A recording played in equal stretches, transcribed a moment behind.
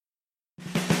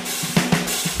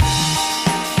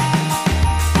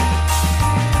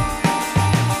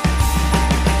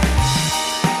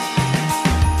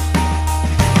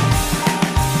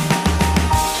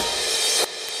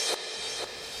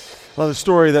Well, the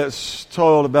story that's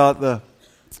told about the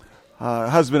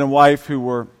husband and wife who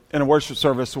were in a worship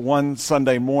service one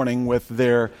Sunday morning with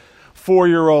their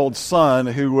 4-year-old son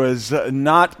who was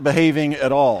not behaving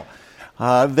at all.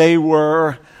 They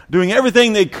were doing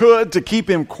everything they could to keep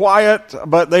him quiet,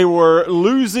 but they were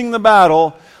losing the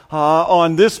battle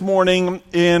on this morning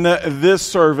in this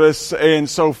service. And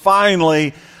so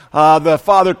finally, the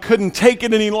father couldn't take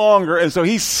it any longer, and so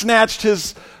he snatched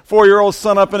his 4-year-old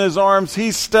son up in his arms.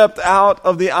 He stepped out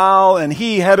of the aisle and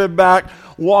he headed back,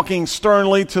 walking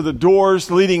sternly to the doors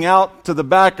leading out to the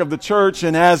back of the church.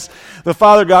 And as the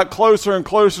father got closer and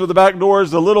closer to the back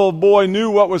doors, the little boy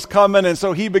knew what was coming, and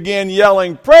so he began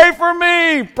yelling, "Pray for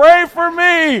me! Pray for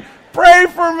me! Pray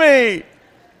for me!"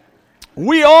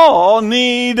 We all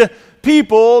need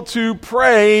people to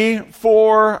pray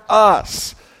for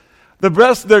us.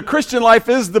 The Christian life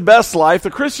is the best life.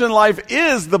 The Christian life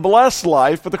is the blessed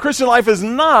life, but the Christian life is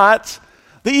not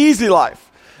the easy life.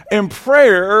 And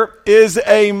prayer is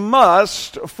a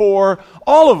must for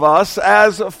all of us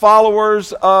as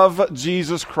followers of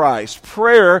Jesus Christ.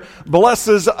 Prayer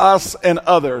blesses us and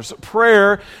others.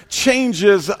 Prayer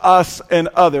changes us and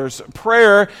others.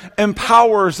 Prayer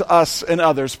empowers us and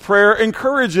others. Prayer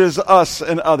encourages us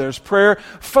and others. Prayer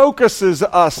focuses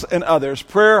us and others.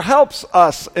 Prayer helps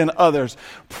us and others.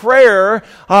 Prayer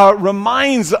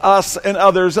reminds us and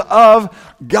others of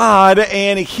God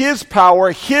and His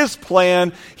power, His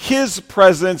plan, His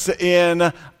presence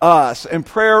in us. And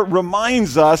prayer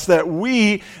reminds us that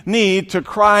we need to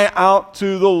cry out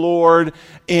to the Lord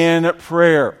in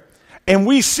prayer. And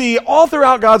we see all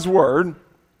throughout God's Word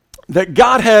that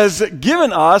God has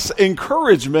given us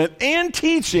encouragement and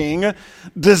teaching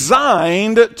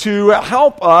designed to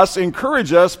help us,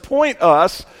 encourage us, point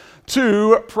us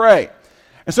to pray.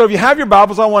 And so if you have your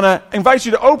Bibles, I want to invite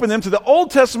you to open them to the Old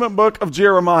Testament book of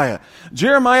Jeremiah.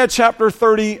 Jeremiah chapter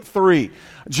 33.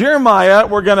 Jeremiah,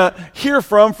 we're going to hear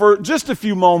from for just a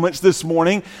few moments this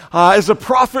morning, is a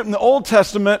prophet in the Old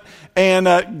Testament,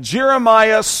 and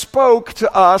Jeremiah spoke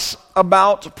to us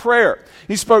about prayer.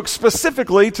 He spoke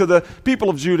specifically to the people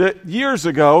of Judah years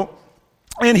ago,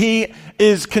 and he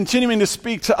is continuing to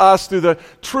speak to us through the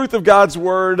truth of God's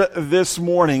Word this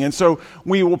morning. And so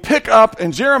we will pick up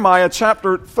in Jeremiah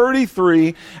chapter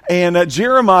 33, and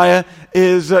Jeremiah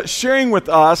is sharing with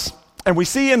us, and we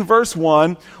see in verse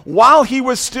 1, while he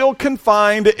was still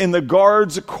confined in the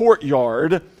guard's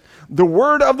courtyard, the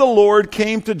word of the Lord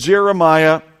came to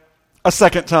Jeremiah a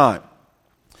second time.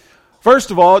 First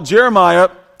of all, Jeremiah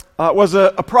was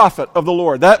a prophet of the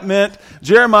Lord. That meant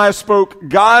Jeremiah spoke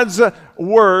God's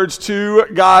words to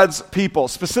God's people.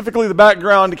 Specifically, the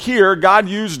background here, God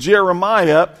used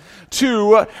Jeremiah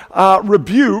to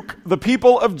rebuke the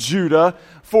people of Judah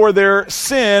for their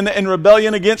sin and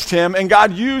rebellion against him. And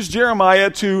God used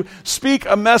Jeremiah to speak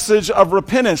a message of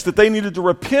repentance, that they needed to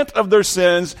repent of their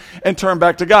sins and turn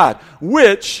back to God,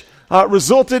 which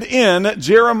resulted in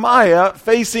Jeremiah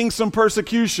facing some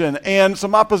persecution and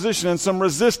some opposition and some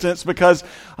resistance because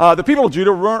the people of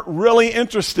Judah weren't really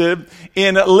interested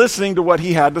in listening to what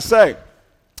he had to say.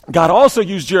 God also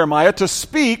used Jeremiah to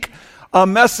speak a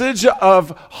message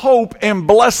of hope and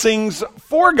blessings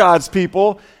for God's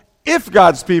people if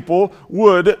God's people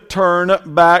would turn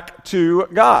back to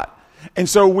God. And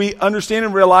so we understand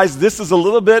and realize this is a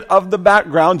little bit of the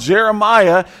background.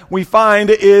 Jeremiah, we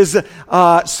find, is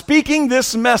speaking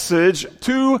this message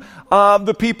to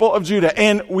the people of Judah.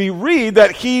 And we read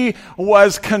that he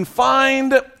was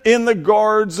confined in the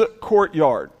guard's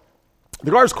courtyard. The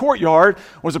guard's courtyard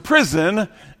was a prison.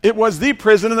 It was the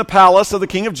prison in the palace of the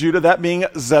king of Judah, that being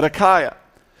Zedekiah.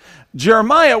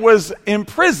 Jeremiah was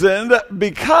imprisoned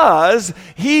because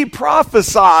he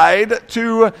prophesied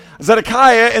to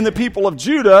Zedekiah and the people of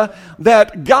Judah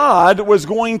that God was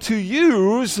going to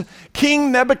use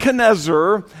King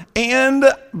Nebuchadnezzar and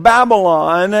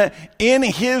Babylon in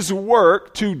his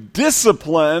work to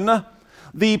discipline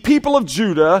the people of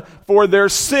Judah for their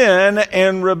sin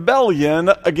and rebellion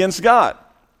against God.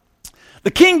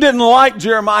 The king didn't like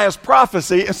Jeremiah's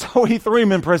prophecy, and so he threw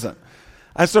him in prison.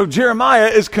 And so Jeremiah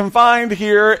is confined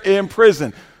here in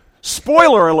prison.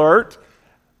 Spoiler alert,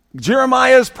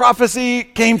 Jeremiah's prophecy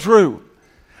came true.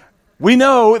 We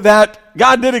know that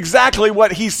God did exactly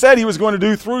what he said he was going to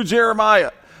do through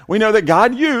Jeremiah. We know that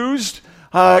God used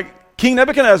King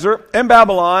Nebuchadnezzar and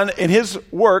Babylon in his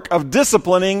work of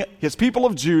disciplining his people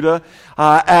of Judah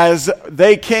as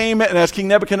they came, and as King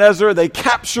Nebuchadnezzar, they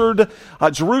captured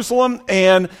Jerusalem,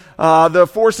 and the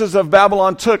forces of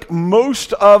Babylon took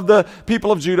most of the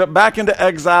people of Judah back into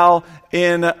exile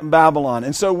in Babylon.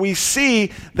 And so we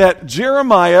see that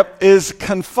Jeremiah is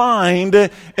confined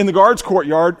in the guard's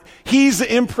courtyard. He's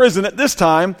in prison at this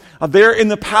time, there in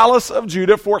the palace of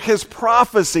Judah for his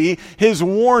prophecy, his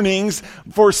warnings,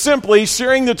 for simply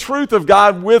sharing the truth of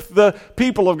God with the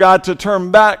people of God to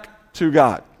turn back to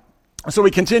God. So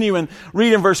we continue and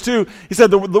read in verse 2. He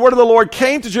said, the word of the Lord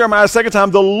came to Jeremiah a second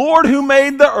time. The Lord who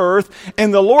made the earth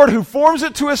and the Lord who forms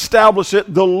it to establish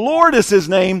it, the Lord is his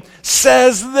name,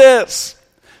 says this.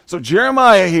 So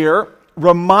Jeremiah here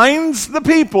reminds the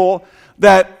people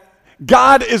that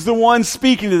God is the one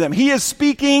speaking to them. He is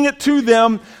speaking to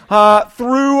them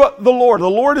through the Lord. The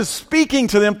Lord is speaking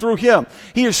to them through him.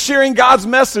 He is sharing God's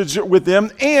message with them,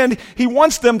 and he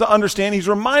wants them to understand. He's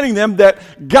reminding them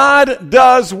that God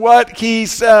does what he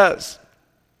says.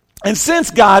 And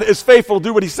since God is faithful to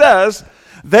do what he says,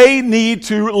 they need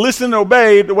to listen and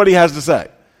obey to what he has to say.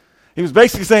 He was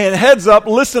basically saying, heads up,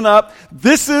 listen up.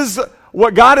 This is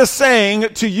what God is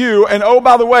saying to you. And oh,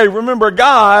 by the way, remember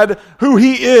God, who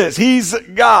he is. He's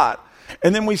God.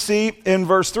 And then we see in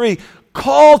verse 3,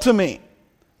 call to me.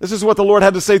 This is what the Lord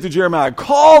had to say through Jeremiah.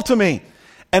 Call to me,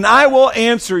 and I will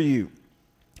answer you.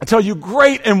 I tell you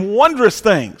great and wondrous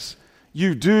things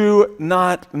you do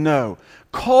not know.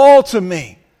 Call to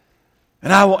me,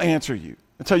 and I will answer you.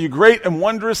 I tell you great and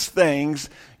wondrous things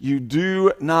you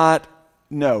do not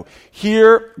know.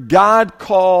 Here, God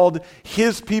called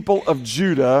his people of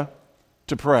Judah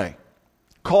to pray.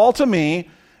 Call to me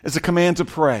is a command to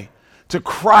pray, to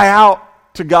cry out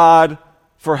to God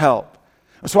for help.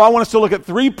 And so I want us to look at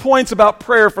 3 points about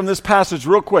prayer from this passage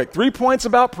real quick. 3 points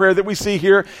about prayer that we see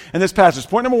here in this passage.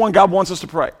 Point number 1, God wants us to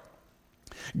pray.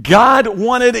 God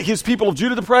wanted his people of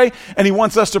Judah to pray, and he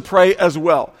wants us to pray as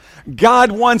well.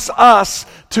 God wants us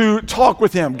to talk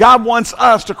with him. God wants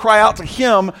us to cry out to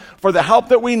him for the help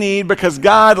that we need because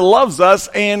God loves us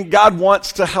and God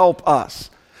wants to help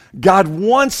us. God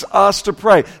wants us to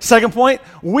pray. Second point,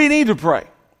 we need to pray.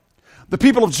 The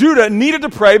people of Judah needed to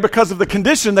pray because of the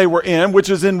condition they were in, which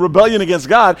is in rebellion against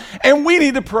God, and we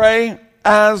need to pray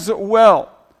as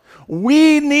well.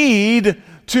 We need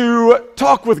to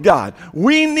talk with God.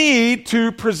 We need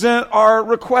to present our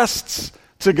requests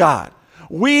to God.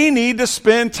 We need to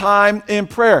spend time in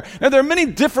prayer. Now, there are many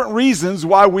different reasons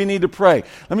why we need to pray.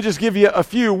 Let me just give you a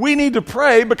few. We need to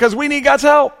pray because we need God's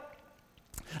help.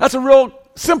 That's a real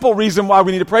simple reason why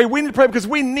we need to pray. We need to pray because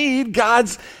we need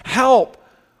God's help.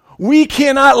 We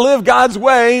cannot live God's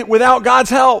way without God's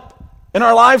help in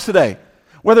our lives today.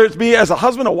 Whether it be as a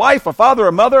husband, a wife, a father,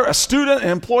 a mother, a student, an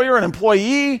employer, an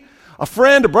employee, a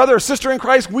friend, a brother, a sister in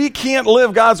Christ, we can't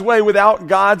live God's way without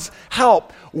God's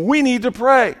help. We need to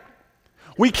pray.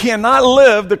 We cannot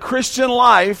live the Christian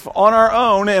life on our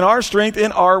own in our strength,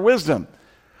 in our wisdom.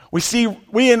 We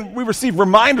receive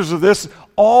reminders of this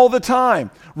all the time.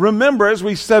 Remember, as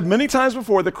we said many times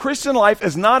before, the Christian life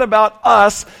is not about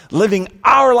us living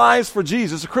our lives for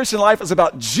Jesus. The Christian life is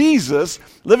about Jesus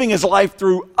living his life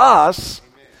through us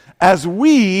as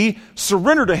we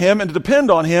surrender to him and to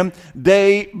depend on him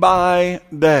day by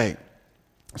day.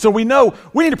 So we know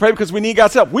we need to pray because we need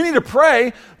God's help. We need to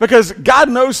pray because God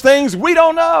knows things we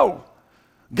don't know.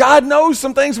 God knows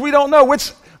some things we don't know,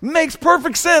 which makes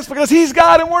perfect sense because he's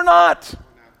God and we're not.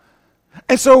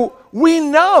 And so we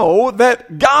know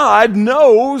that God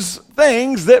knows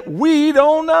things that we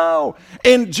don't know.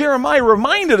 And Jeremiah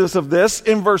reminded us of this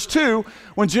in verse 2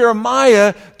 when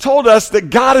Jeremiah told us that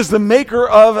God is the maker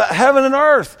of heaven and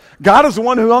earth. God is the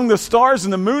one who hung the stars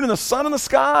and the moon and the sun in the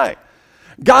sky.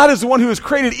 God is the one who has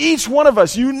created each one of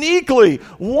us uniquely,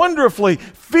 wonderfully,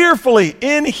 fearfully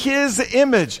in his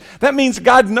image. That means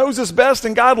God knows us best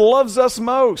and God loves us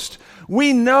most.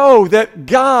 We know that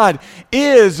God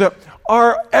is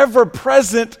our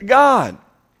ever-present God.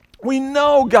 We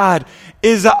know God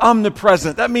is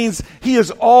omnipresent. That means he is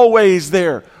always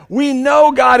there. We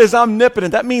know God is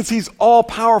omnipotent. That means he's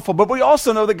all-powerful. But we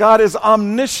also know that God is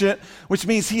omniscient, which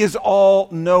means he is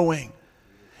all-knowing.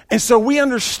 And so we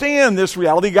understand this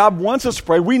reality. God wants us to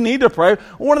pray. We need to pray.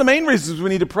 One of the main reasons we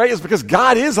need to pray is because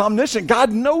God is omniscient. God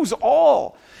knows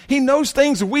all. He knows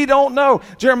things we don't know.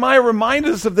 Jeremiah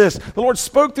reminded us of this. The Lord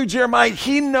spoke through Jeremiah.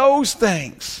 He knows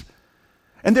things.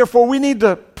 And therefore we need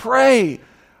to pray.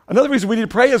 Another reason we need to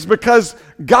pray is because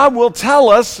God will tell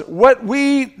us what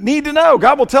we need to know.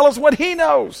 God will tell us what he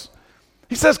knows.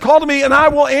 He says, call to me and I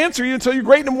will answer you and tell you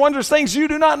great and wondrous things you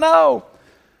do not know.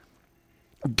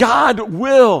 God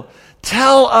will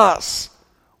tell us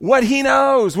what he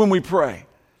knows when we pray.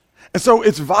 And so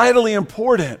it's vitally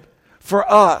important for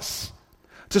us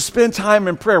to spend time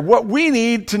in prayer. What we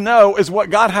need to know is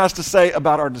what God has to say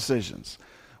about our decisions.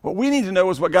 What we need to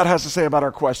know is what God has to say about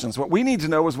our questions. What we need to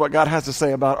know is what God has to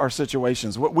say about our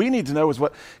situations. What we need to know is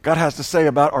what God has to say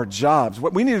about our jobs.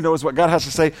 What we need to know is what God has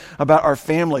to say about our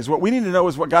families. What we need to know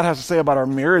is what God has to say about our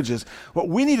marriages. What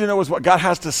we need to know is what God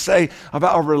has to say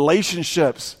about our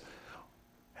relationships.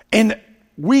 And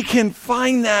we can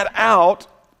find that out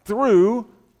through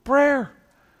prayer.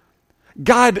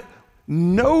 God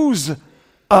knows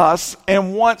us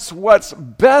and wants what's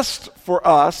best for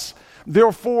us.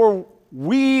 Therefore,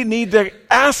 we need to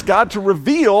ask God to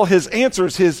reveal his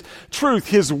answers, his truth,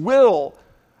 his will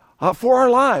for our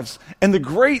lives. And the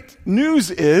great news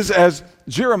is, as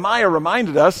Jeremiah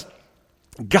reminded us,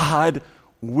 God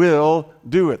will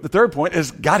do it. The third point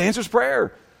is God answers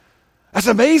prayer. That's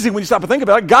amazing when you stop and think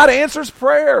about it. God answers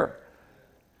prayer.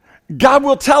 God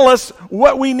will tell us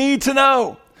what we need to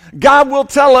know. God will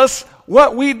tell us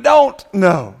what we don't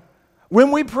know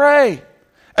when we pray.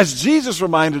 As Jesus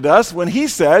reminded us when he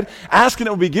said, ask and it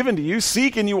will be given to you,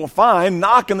 seek and you will find,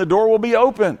 knock and the door will be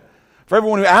open. For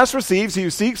everyone who asks receives, he who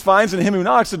seeks finds, and him who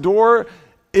knocks the door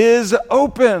is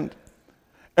opened.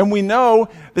 And we know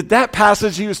that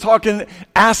passage he was talking,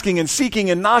 asking and seeking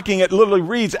and knocking, it literally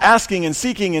reads asking and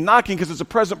seeking and knocking because it's a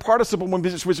present participle,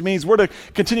 which means we're to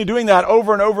continue doing that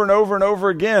over and over and over and over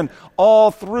again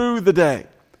all through the day.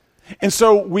 And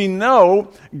so we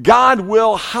know God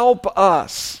will help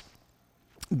us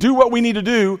do what we need to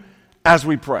do as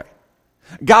we pray.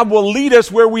 God will lead us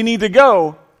where we need to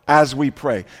go as we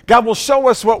pray. God will show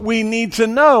us what we need to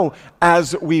know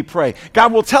as we pray.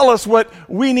 God will tell us what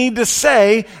we need to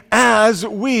say as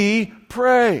we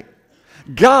pray.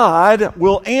 God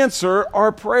will answer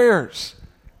our prayers.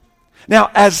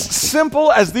 Now, as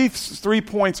simple as these 3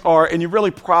 points are, and you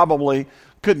really probably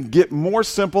couldn't get more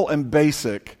simple and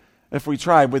basic if we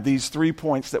tried with these 3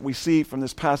 points that we see from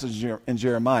this passage in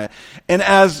Jeremiah. And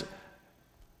as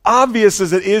obvious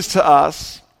as it is to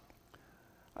us,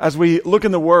 as we look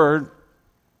in the Word,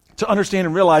 to understand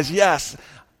and realize, yes,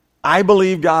 I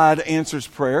believe God answers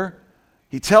prayer.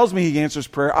 He tells me he answers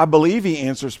prayer. I believe he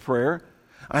answers prayer.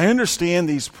 I understand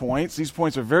these points. These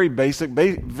points are very basic,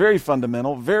 very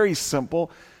fundamental, very simple.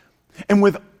 And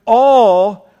with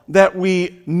all that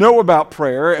we know about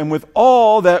prayer, and with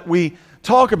all that we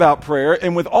talk about prayer,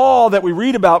 and with all that we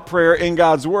read about prayer in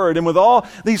God's Word, and with all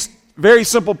these very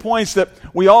simple points that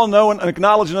we all know and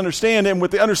acknowledge and understand, and with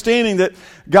the understanding that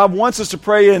God wants us to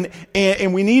pray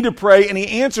and we need to pray and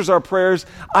he answers our prayers,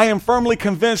 I am firmly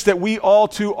convinced that we all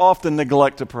too often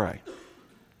neglect to pray.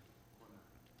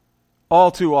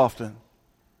 All too often.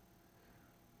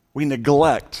 We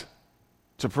neglect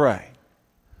to pray.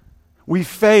 We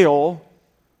fail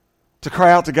to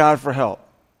cry out to God for help.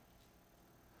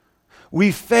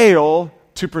 We fail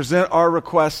to present our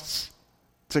requests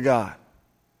to God.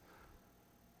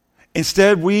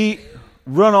 Instead, we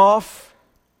run off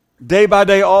day by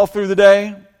day all through the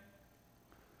day,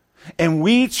 and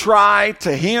we try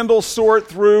to handle, sort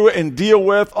through, and deal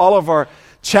with all of our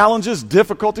challenges,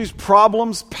 difficulties,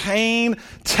 problems, pain,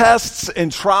 tests,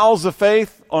 and trials of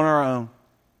faith on our own.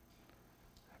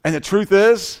 And the truth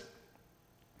is,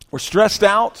 we're stressed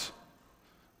out,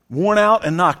 worn out,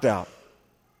 and knocked out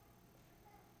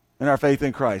in our faith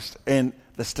in Christ. And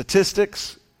the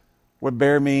statistics would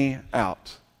bear me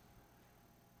out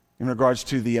in regards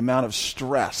to the amount of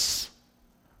stress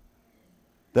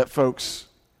that folks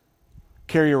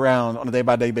carry around on a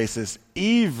day-by-day basis,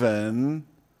 even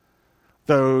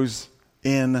those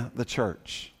in the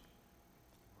church.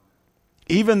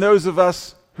 Even those of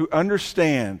us who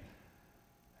understand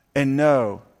and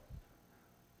know,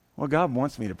 well, God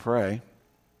wants me to pray,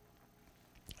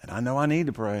 and I know I need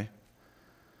to pray.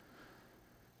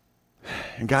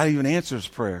 And God even answers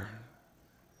prayer.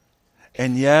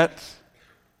 And yet,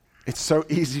 it's so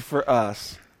easy for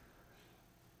us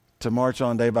to march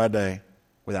on day by day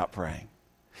without praying.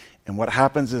 And what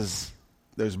happens is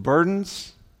those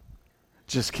burdens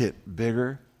just get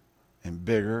bigger and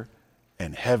bigger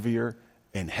and heavier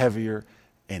and heavier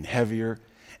and heavier.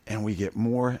 And we get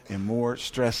more and more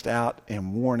stressed out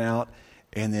and worn out.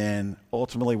 And then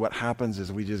ultimately what happens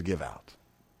is we just give out.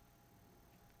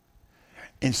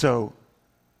 And so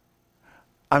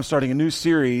I'm starting a new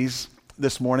series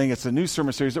this morning. It's a new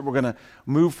sermon series that we're going to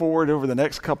move forward over the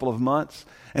next couple of months.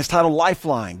 And it's titled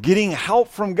Lifeline, Getting Help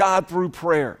from God Through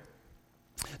Prayer.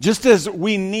 Just as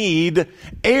we need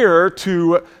air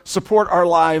to support our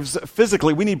lives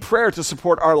physically, we need prayer to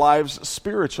support our lives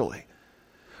spiritually.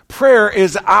 Prayer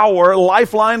is our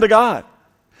lifeline to God.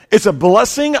 It's a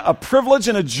blessing, a privilege,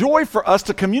 and a joy for us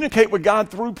to communicate with God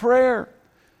through prayer.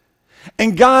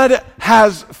 And God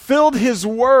has filled his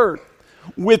word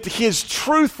with his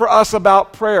truth for us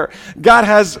about prayer. God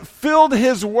has filled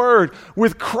his word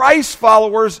with Christ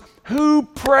followers who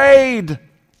prayed.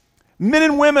 Men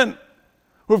and women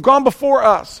who have gone before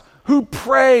us, who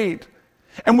prayed.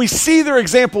 And we see their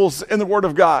examples in the Word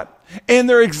of God. And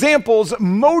their examples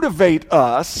motivate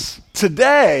us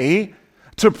today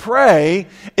to pray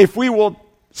if we will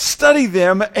study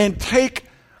them and take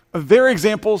their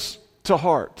examples to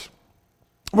heart.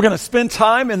 We're going to spend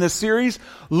time in this series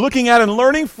looking at and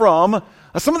learning from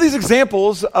some of these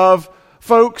examples of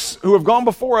folks who have gone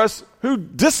before us who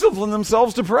discipline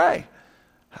themselves to pray.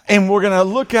 And we're going to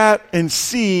look at and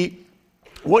see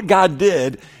what God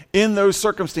did in those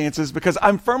circumstances, because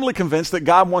I'm firmly convinced that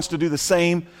God wants to do the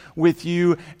same with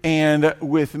you and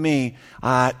with me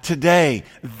today,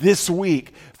 this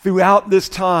week, throughout this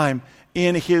time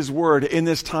in his word, in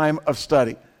this time of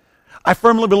study. I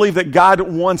firmly believe that God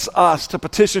wants us to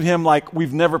petition him like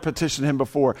we've never petitioned him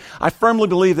before. I firmly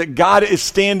believe that God is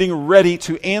standing ready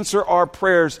to answer our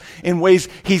prayers in ways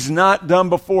he's not done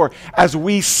before. As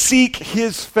we seek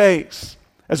his face,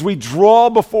 as we draw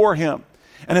before him,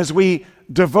 and as we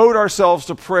devote ourselves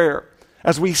to prayer,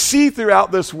 as we see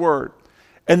throughout this word,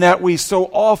 and that we so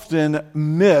often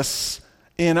miss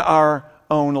in our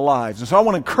own lives. And so I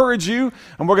want to encourage you,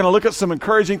 and we're going to look at some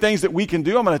encouraging things that we can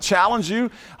do. I'm going to challenge you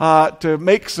to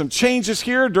make some changes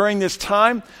here during this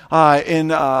time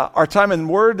in our time in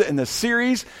Word in this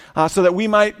series, so that we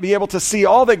might be able to see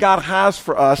all that God has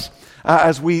for us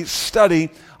as we study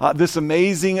this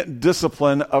amazing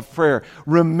discipline of prayer.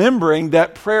 Remembering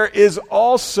that prayer is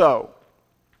also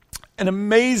an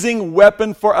amazing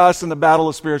weapon for us in the battle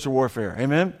of spiritual warfare.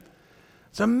 Amen?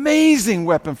 It's an amazing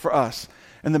weapon for us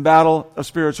in the battle of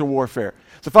spiritual warfare.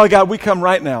 So, Father God, we come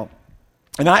right now,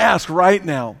 and I ask right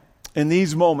now in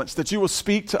these moments that you will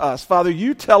speak to us. Father,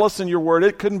 you tell us in your word,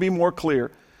 it couldn't be more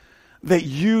clear, that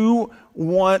you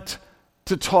want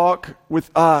to talk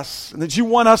with us, and that you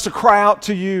want us to cry out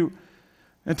to you,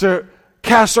 and to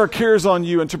cast our cares on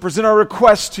you, and to present our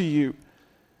requests to you.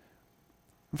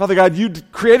 And Father God, you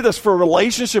created us for a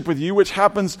relationship with you, which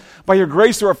happens by your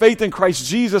grace through our faith in Christ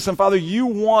Jesus. And Father, you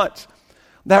want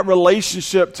that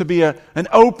relationship to be an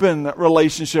open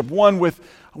relationship, one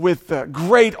with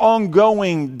great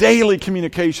ongoing daily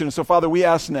communication. So Father, we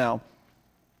ask now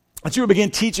that you would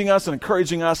begin teaching us and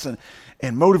encouraging us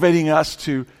and motivating us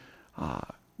to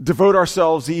devote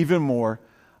ourselves even more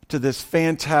to this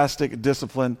fantastic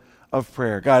discipline of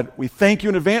prayer. God, we thank you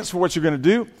in advance for what you're going to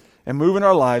do and move in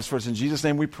our lives. For us in Jesus'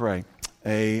 name we pray.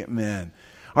 Amen.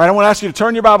 All right, I want to ask you to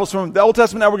turn your Bibles from the Old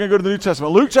Testament. Now we're going to go to the New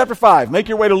Testament. Luke chapter 5. Make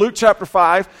your way to Luke chapter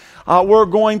 5. We're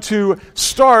going to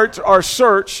start our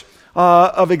search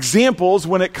of examples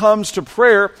when it comes to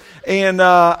prayer. And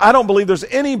I don't believe there's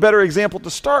any better example to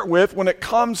start with when it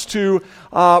comes to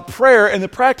prayer and the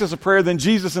practice of prayer than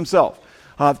Jesus himself.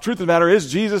 The truth of the matter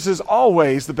is, Jesus is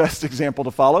always the best example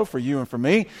to follow for you and for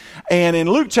me. And in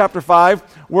Luke chapter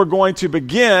 5, we're going to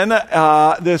begin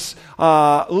this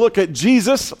look at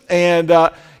Jesus and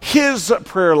his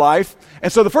prayer life.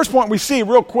 And so the first point we see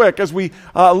real quick as we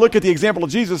look at the example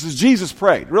of Jesus is Jesus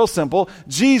prayed. Real simple.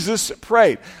 Jesus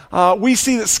prayed. We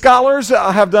see that scholars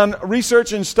have done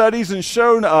research and studies and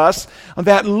shown us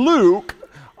that Luke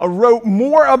wrote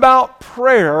more about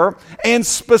prayer, and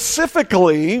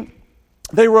specifically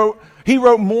he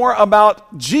wrote more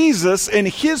about Jesus and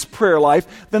his prayer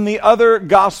life than the other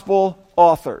gospel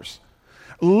authors.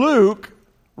 Luke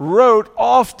wrote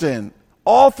often,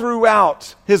 all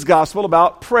throughout his gospel,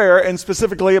 about prayer, and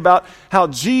specifically about how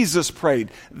Jesus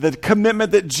prayed, the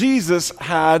commitment that Jesus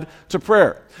had to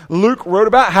prayer. Luke wrote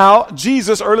about how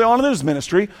Jesus, early on in his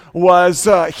ministry, was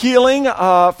healing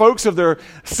folks of their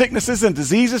sicknesses and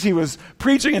diseases. He was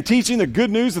preaching and teaching the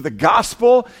good news of the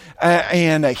gospel,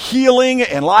 and healing,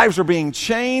 and lives were being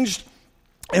changed.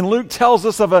 And Luke tells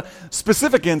us of a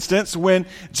specific instance when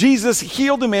Jesus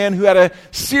healed a man who had a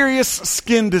serious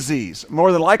skin disease.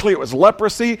 More than likely it was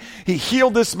leprosy. He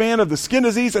healed this man of the skin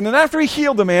disease. And then after he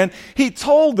healed the man, he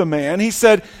told the man, he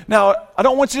said, "Now, I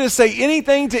don't want you to say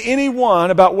anything to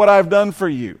anyone about what I've done for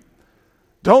you.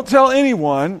 Don't tell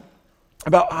anyone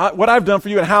about what I've done for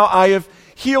you and how I have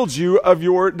healed you of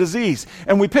your disease."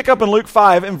 And we pick up in Luke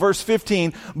 5 in verse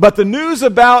 15, but the news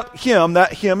about him,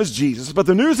 that him is Jesus, but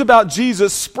the news about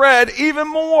Jesus spread even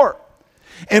more.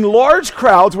 And large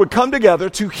crowds would come together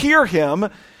to hear him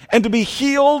and to be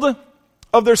healed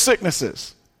of their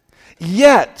sicknesses.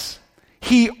 Yet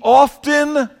he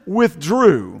often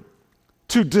withdrew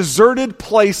to deserted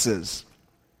places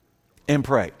and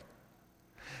prayed.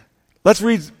 Let's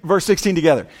read verse 16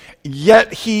 together.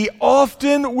 Yet he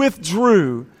often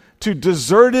withdrew to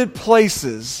deserted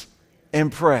places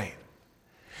and prayed.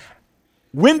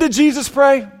 When did Jesus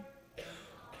pray?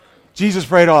 Jesus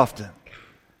prayed often.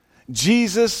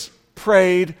 Jesus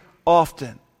prayed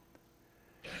often.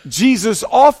 Jesus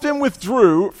often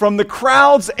withdrew from the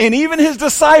crowds and even his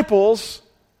disciples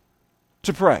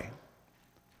to pray.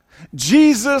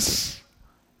 Jesus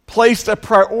placed a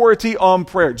priority on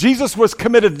prayer. Jesus was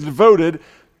committed and devoted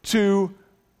to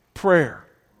prayer.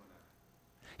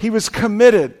 He was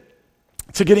committed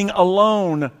to getting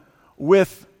alone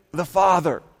with the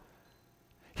Father.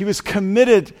 He was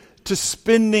committed to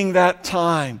spending that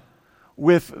time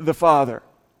with the Father.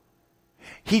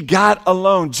 He got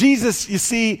alone. Jesus, you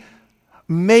see,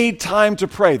 made time to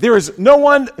pray. There is no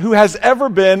one who has ever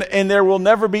been, and there will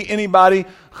never be anybody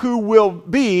who will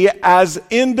be as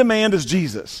in demand as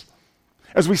Jesus.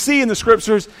 As we see in the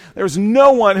scriptures, there's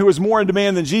no one who is more in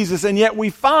demand than Jesus, and yet we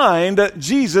find that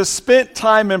Jesus spent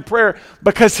time in prayer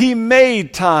because he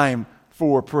made time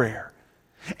for prayer.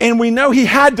 And we know he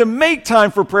had to make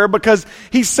time for prayer because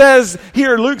he says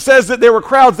here, Luke says that there were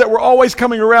crowds that were always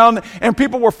coming around and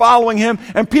people were following him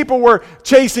and people were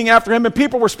chasing after him and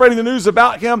people were spreading the news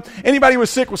about him. Anybody who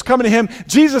was sick was coming to him.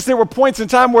 Jesus, there were points in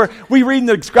time where we read in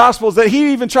the Gospels that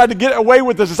he even tried to get away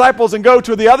with the disciples and go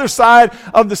to the other side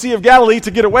of the Sea of Galilee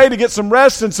to get away, to get some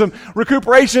rest and some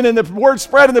recuperation. And the word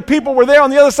spread and the people were there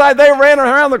on the other side. They ran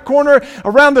around the corner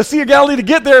around the Sea of Galilee to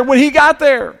get there when he got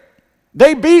there.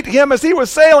 They beat him as he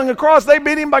was sailing across. They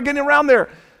beat him by getting around there.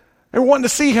 They were wanting to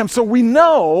see him. So we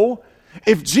know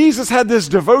if Jesus had this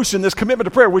devotion, this commitment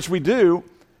to prayer, which we do,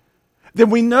 then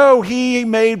we know he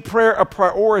made prayer a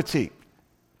priority.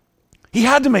 He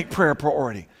had to make prayer a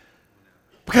priority.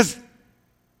 Because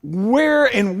where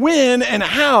and when and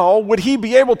how would he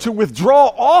be able to withdraw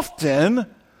often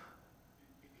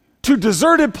to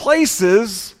deserted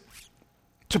places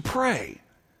to pray?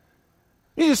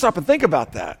 You need to stop and think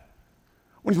about that.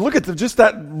 When you look at just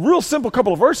that real simple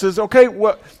couple of verses, okay,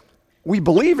 we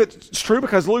believe it's true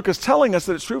because Luke is telling us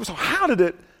that it's true. So how did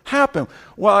it happen?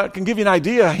 Well, I can give you an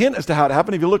idea, a hint as to how it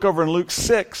happened. If you look over in Luke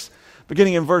 6,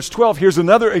 beginning in verse 12, here's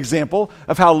another example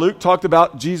of how Luke talked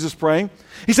about Jesus praying.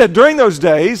 He said, during those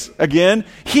days, again,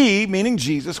 he, meaning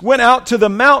Jesus, went out to the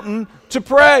mountain to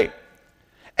pray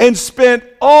and spent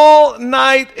all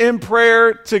night in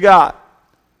prayer to God.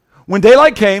 When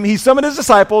daylight came, he summoned his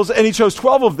disciples and he chose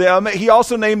 12 of them. He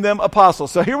also named them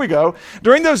apostles. So here we go.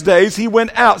 During those days, he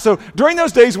went out. So during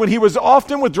those days when he was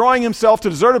often withdrawing himself to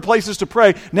deserted places to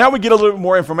pray, now we get a little bit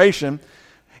more information.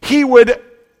 He would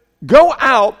go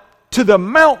out to the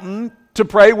mountain to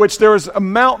pray, which there was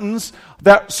mountains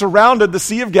that surrounded the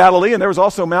Sea of Galilee, and there was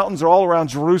also mountains all around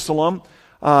Jerusalem,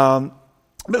 but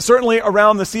certainly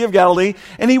around the Sea of Galilee.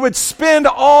 And he would spend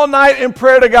all night in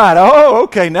prayer to God. Oh,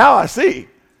 okay, now I see.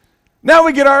 Now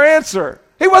we get our answer.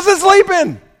 He wasn't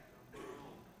sleeping.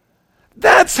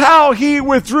 That's how he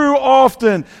withdrew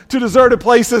often to deserted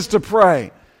places to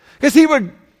pray. Because he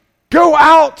would go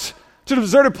out to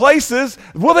deserted places.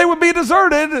 Well, they would be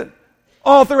deserted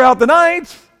all throughout the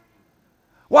night.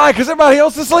 Why? Because everybody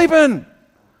else is sleeping.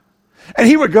 And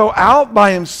he would go out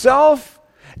by himself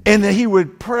and then he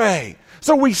would pray.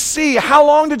 So we see, how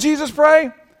long did Jesus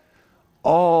pray?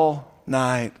 All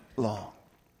night long.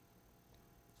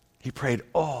 He prayed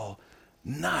all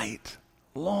night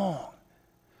long.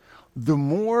 The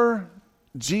more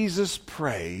Jesus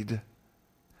prayed,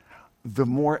 the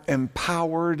more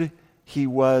empowered he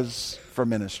was for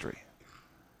ministry.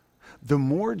 The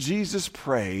more Jesus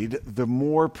prayed, the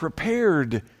more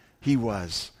prepared he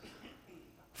was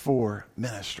for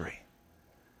ministry.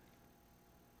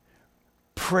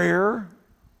 Prayer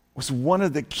was one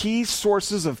of the key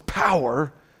sources of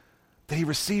power that he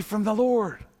received from the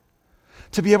Lord.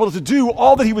 To be able to do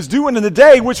all that he was doing in the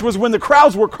day, which was when the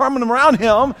crowds were coming around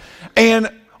him and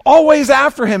always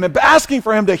after him and asking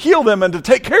for him to heal them and to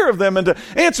take care of them and to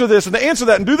answer this and to answer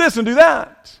that and do this and do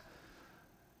that.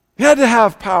 He had to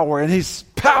have power, and his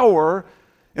power,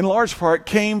 in large part,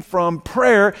 came from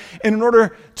prayer. And in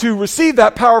order to receive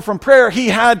that power from prayer, he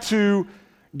had to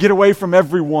get away from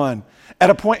everyone at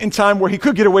a point in time where he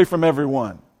could get away from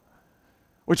everyone,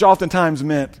 which oftentimes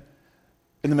meant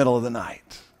in the middle of the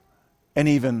night. And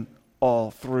even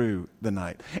all through the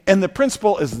night. And the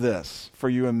principle is this for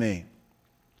you and me.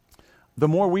 The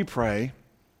more we pray,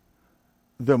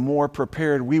 the more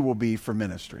prepared we will be for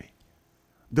ministry.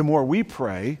 The more we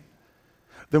pray,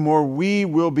 the more we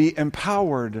will be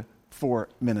empowered for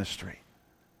ministry.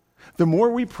 The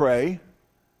more we pray,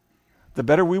 the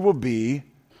better we will be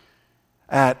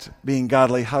at being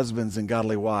godly husbands and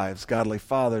godly wives, godly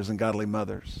fathers and godly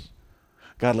mothers.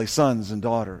 Godly sons and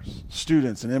daughters,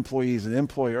 students and employees and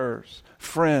employers,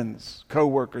 friends,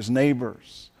 co-workers,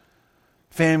 neighbors,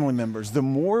 family members. The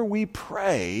more we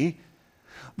pray,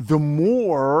 the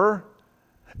more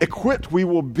equipped we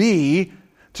will be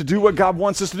to do what God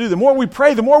wants us to do. The more we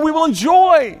pray, the more we will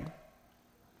enjoy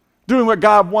doing what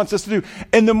God wants us to do.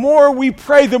 And the more we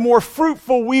pray, the more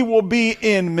fruitful we will be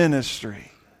in ministry.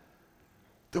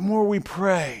 The more we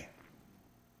pray,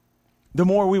 the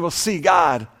more we will see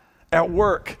God at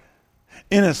work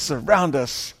in us, around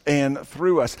us, and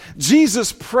through us.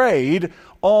 Jesus prayed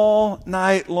all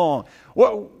night long.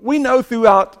 Well, we know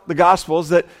throughout the Gospels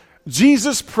that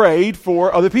Jesus prayed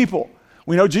for other people.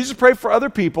 We know Jesus prayed for other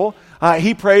people.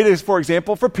 He prayed, as for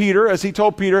example, for Peter, as he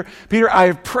told Peter, Peter, I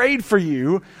have prayed for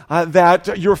you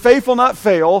that your faith will not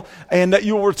fail and that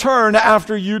you will return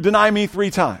after you deny me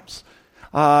 3 times.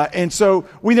 And so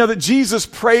we know that Jesus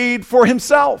prayed for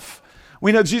himself.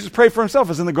 We know Jesus prayed for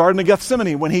himself, as in the Garden of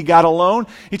Gethsemane. When he got alone,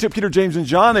 he took Peter, James, and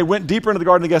John. They went deeper into the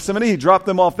Garden of Gethsemane. He dropped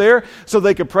them off there so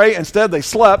they could pray. Instead, they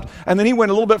slept. And then he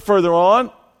went a little bit further on,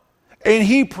 and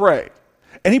he prayed.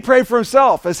 And he prayed for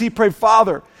himself as he prayed,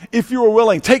 Father, if you are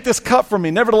willing, take this cup from me.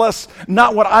 Nevertheless,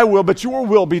 not what I will, but your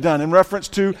will be done, in reference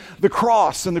to the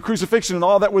cross and the crucifixion and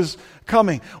all that was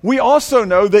coming. We also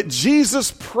know that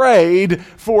Jesus prayed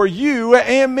for you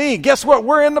and me. Guess what?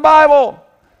 We're in the Bible.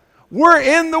 We're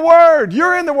in the Word.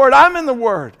 You're in the Word. I'm in the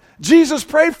Word. Jesus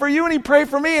prayed for you and he prayed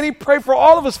for me and he prayed for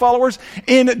all of his followers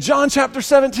in John chapter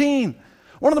 17.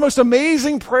 One of the most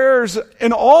amazing prayers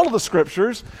in all of the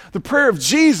scriptures, the prayer of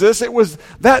Jesus. It was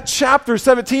that chapter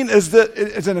 17 is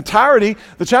an entirety.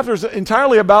 The chapter is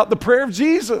entirely about the prayer of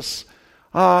Jesus.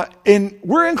 And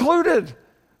we're included.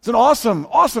 It's an awesome,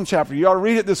 awesome chapter. You ought to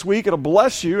read it this week. It'll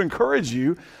bless you, encourage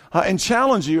you, and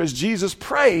challenge you as Jesus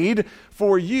prayed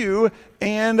for you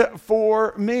and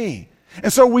for me.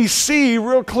 And so we see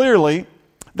real clearly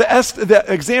the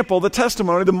example, the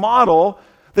testimony, the model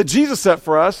that Jesus set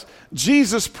for us.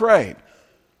 Jesus prayed.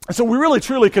 And so we really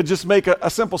truly could just make a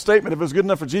simple statement. If it was good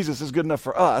enough for Jesus, it's good enough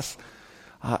for us.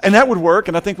 And that would work,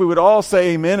 and I think we would all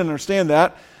say amen and understand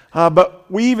that. But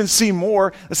we even see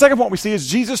more. The second point we see is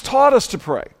Jesus taught us to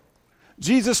pray.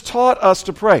 Jesus taught us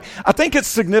to pray. I think it's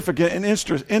significant and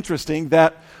interesting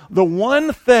that the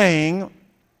one thing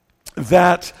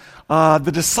that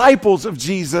the disciples of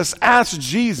Jesus asked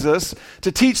Jesus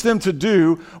to teach them to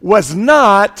do was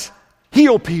not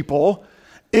heal people.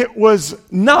 It was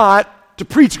not to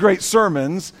preach great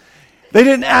sermons. They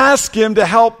didn't ask him to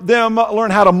help them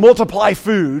learn how to multiply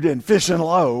food and fish and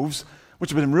loaves,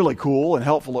 which would have been really cool and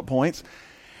helpful at points.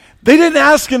 They didn't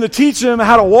ask him to teach them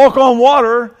how to walk on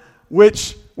water,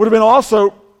 which would have been also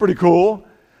pretty cool.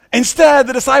 Instead,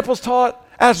 the disciples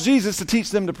asked Jesus to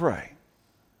teach them to pray.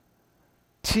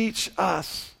 Teach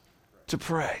us to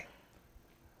pray.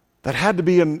 That had to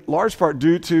be in large part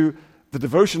due to the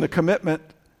devotion, the commitment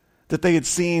that they had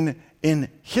seen in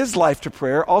his life to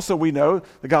prayer. Also, we know,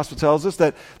 the gospel tells us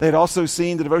that they had also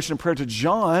seen the devotion and prayer to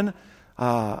John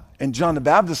and John the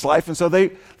Baptist's life, and so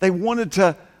they wanted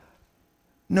to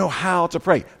know how to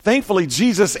pray. Thankfully,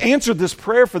 Jesus answered this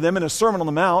prayer for them in a Sermon on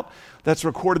the Mount that's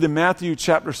recorded in Matthew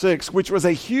chapter 6, which was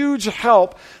a huge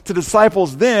help to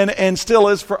disciples then and still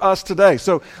is for us today.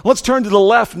 So let's turn to the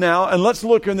left now and let's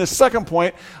look in this second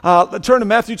point. Turn to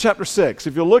Matthew chapter 6.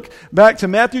 If you look back to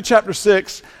Matthew chapter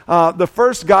 6, the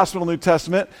first gospel in the New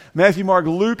Testament, Matthew, Mark,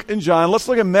 Luke, and John. Let's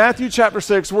look at Matthew chapter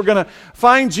 6. We're going to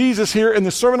find Jesus here in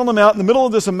the Sermon on the Mount in the middle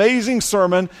of this amazing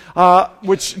sermon,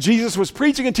 which Jesus was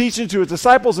preaching and teaching to his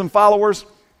disciples and followers.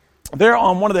 There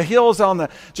on one of the hills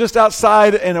just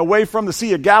outside and away from the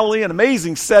Sea of Galilee, an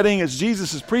amazing setting as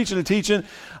Jesus is preaching and teaching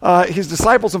his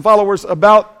disciples and followers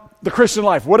about the Christian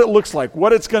life, what it looks like,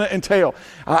 what it's going to entail,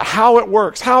 how it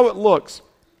works, how it looks,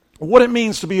 what it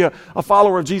means to be a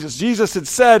follower of Jesus. Jesus had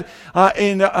said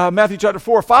in Matthew chapter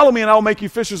 4, follow me and I will make you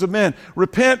fishers of men.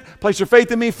 Repent, place your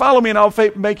faith in me, follow me and I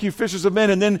will make you fishers of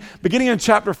men. And then beginning in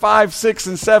chapter 5, 6,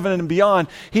 and 7 and beyond,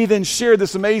 he then shared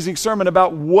this amazing sermon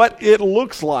about what it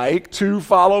looks like to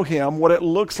follow him, what it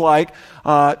looks like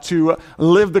to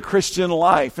live the Christian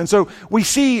life. And so we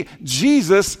see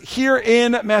Jesus here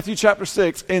in Matthew chapter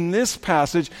 6, in this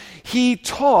passage, he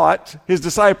taught his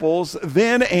disciples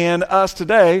then and us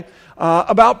today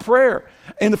about prayer.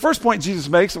 And the first point Jesus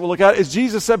makes that we'll look at is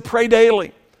Jesus said, pray daily.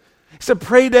 He said,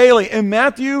 pray daily. In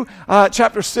Matthew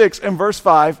chapter 6 and verse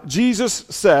 5, Jesus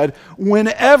said,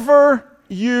 whenever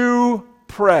you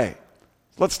pray.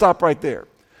 Let's stop right there.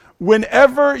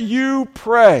 Whenever you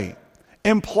pray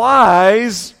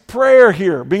implies prayer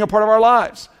here being a part of our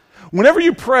lives. Whenever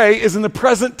you pray is in the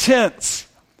present tense,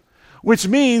 which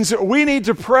means we need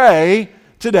to pray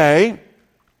today,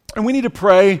 and we need to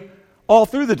pray all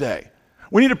through the day.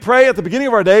 We need to pray at the beginning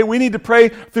of our day. We need to pray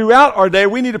throughout our day.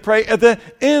 We need to pray at the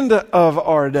end of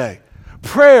our day.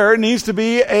 Prayer needs to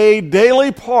be a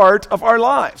daily part of our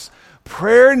lives.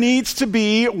 Prayer needs to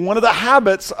be one of the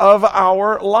habits of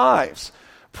our lives.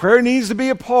 Prayer needs to be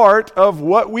a part of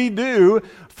what we do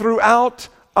throughout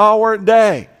our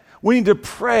day. We need to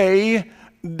pray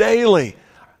daily.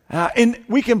 And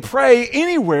we can pray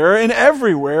anywhere and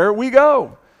everywhere we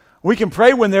go. We can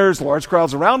pray when there's large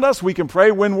crowds around us. We can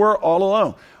pray when we're all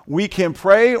alone. We can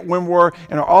pray when we're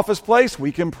in our office place.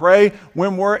 We can pray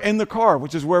when we're in the car,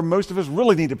 which is where most of us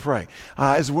really need to pray,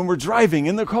 is when we're driving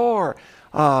in the car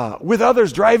with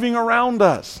others driving around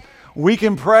us. We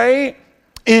can pray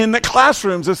in the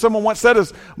classrooms. As someone once said,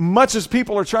 as much as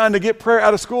people are trying to get prayer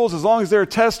out of schools, as long as there are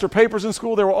tests or papers in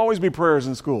school, there will always be prayers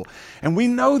in school. And we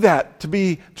know that to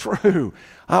be true.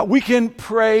 We can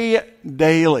pray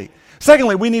daily.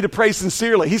 Secondly, we need to pray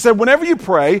sincerely. He said, whenever you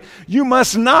pray, you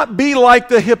must not be like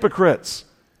the hypocrites,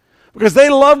 because they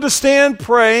love to stand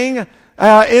praying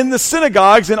in the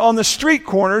synagogues and on the street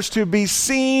corners to be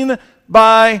seen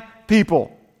by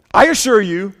people. I assure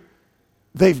you,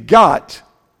 they've got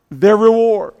their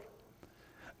reward.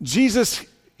 Jesus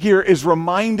here is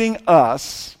reminding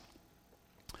us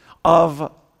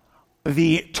of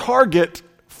the target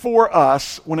for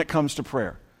us when it comes to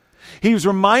prayer. He was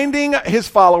reminding his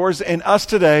followers and us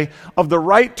today of the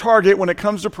right target when it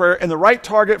comes to prayer, and the right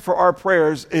target for our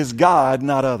prayers is God,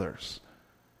 not others.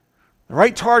 The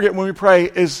right target when we pray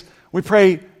is we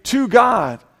pray to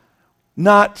God,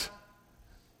 not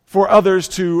for others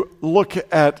to look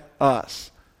at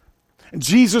us.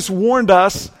 Jesus warned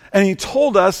us, and he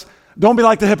told us, don't be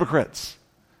like the hypocrites.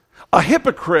 A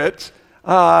hypocrite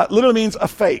literally means a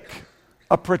fake,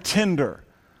 a pretender.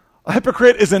 A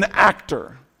hypocrite is an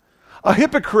actor. A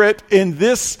hypocrite in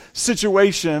this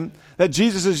situation that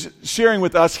Jesus is sharing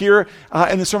with us here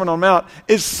in the Sermon on the Mount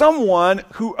is someone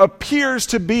who appears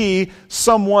to be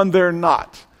someone they're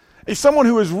not. It's someone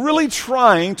who is really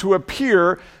trying to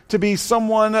appear to be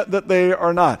someone that they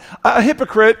are not. A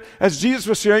hypocrite, as Jesus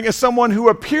was sharing, is someone who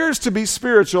appears to be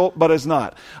spiritual but is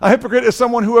not. A hypocrite is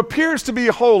someone who appears to be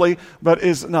holy but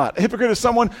is not. A hypocrite is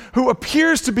someone who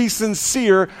appears to be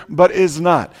sincere but is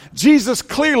not. Jesus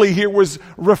clearly here was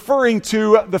referring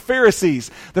to the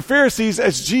Pharisees. The Pharisees,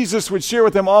 as Jesus would share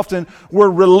with them often, were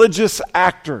religious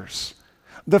actors.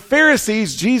 The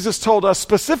Pharisees, Jesus told us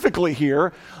specifically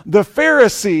here, the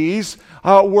Pharisees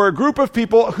were a group of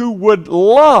people who would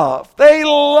they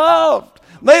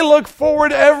looked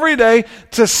forward every day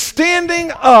to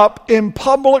standing up in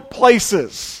public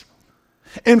places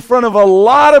in front of a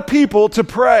lot of people to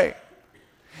pray.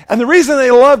 And the reason they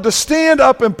loved to stand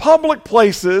up in public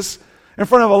places in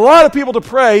front of a lot of people to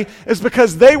pray is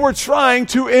because they were trying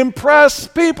to impress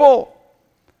people.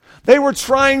 They were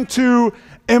trying to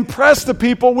impress the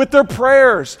people with their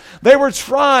prayers. They were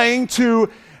trying to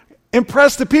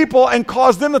impress the people and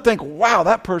cause them to think, wow,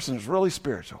 that person is really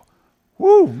spiritual.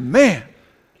 Woo, man,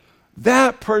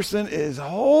 that person is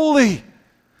holy.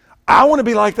 I want to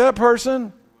be like that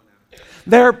person.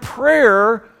 Their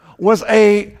prayer was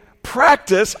a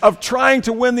practice of trying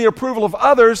to win the approval of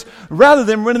others rather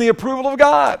than winning the approval of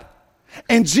God.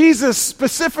 And Jesus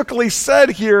specifically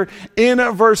said here in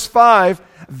verse 5,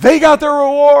 they got their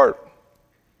reward.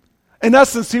 In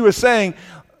essence, he was saying,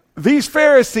 these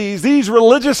Pharisees, these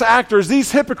religious actors,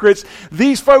 these hypocrites,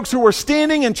 these folks who were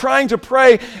standing and trying to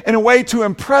pray in a way to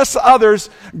impress others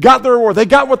got their reward. They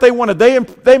got what they wanted.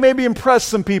 They maybe impressed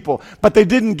some people, but they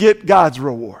didn't get God's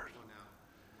reward.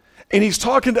 And he's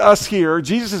talking to us here.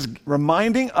 Jesus is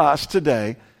reminding us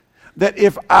today that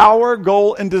if our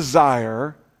goal and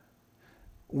desire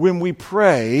when we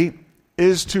pray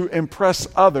is to impress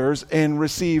others and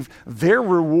receive their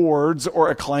rewards or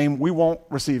acclaim, we won't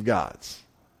receive God's.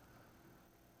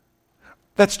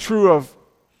 That's true of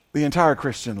the entire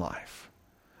Christian life.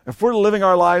 If we're living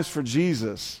our lives for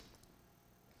Jesus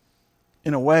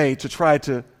in a way to try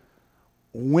to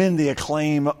win the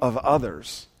acclaim of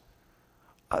others,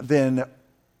 then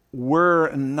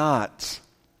we're not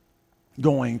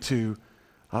going to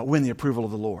win the approval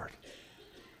of the Lord.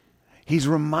 He's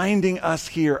reminding us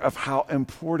here of how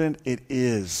important it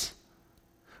is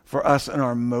for us and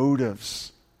our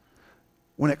motives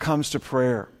when it comes to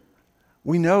prayer.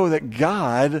 We know that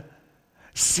God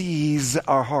sees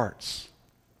our hearts.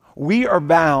 We are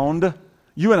bound,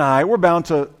 you and I, we're bound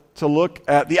to look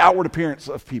at the outward appearance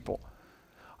of people.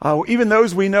 Even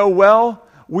those we know well,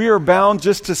 we are bound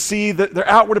just to see their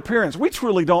outward appearance. We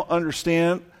truly don't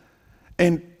understand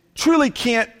and truly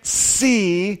can't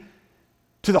see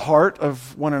to the heart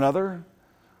of one another.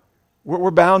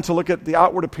 We're bound to look at the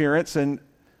outward appearance, and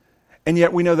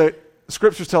yet we know that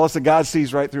Scriptures tell us that God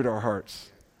sees right through to our hearts.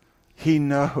 He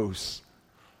knows.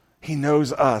 He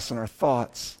knows us and our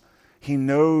thoughts. He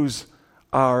knows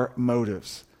our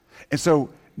motives. And so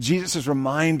Jesus is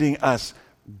reminding us,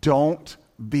 don't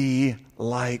be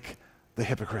like the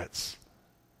hypocrites.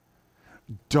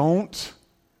 Don't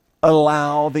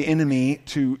allow the enemy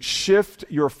to shift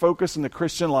your focus in the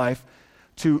Christian life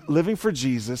to living for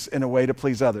Jesus in a way to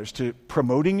please others, to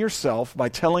promoting yourself by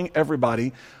telling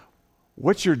everybody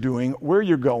what you're doing, where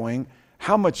you're going,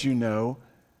 how much you know.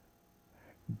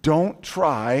 Don't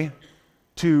try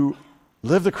to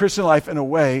live the Christian life in a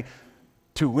way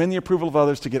to win the approval of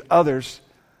others, to get others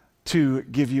to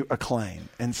give you acclaim.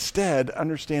 Instead,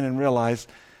 understand and realize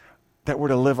that we're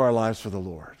to live our lives for the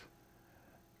Lord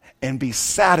and be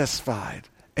satisfied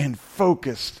and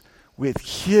focused with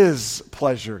His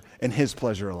pleasure and His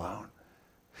pleasure alone.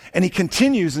 And he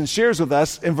continues and shares with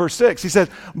us in verse 6. He says,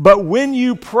 but when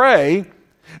you pray,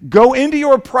 go into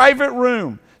your private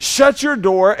room, shut your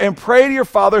door, and pray to your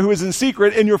Father who is in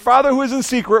secret, and your Father who is in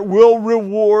secret will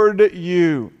reward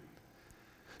you.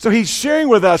 So he's sharing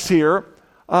with us here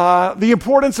the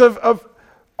importance of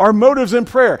our motives in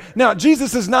prayer. Now,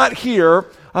 Jesus is not here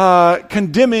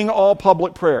condemning all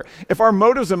public prayer. If our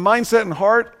motives and mindset and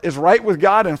heart is right with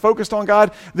God and focused on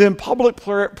God, then public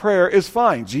prayer is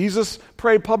fine. Jesus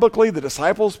prayed publicly. The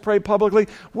disciples prayed publicly.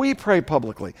 We pray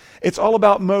publicly. It's all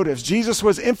about motives. Jesus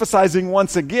was emphasizing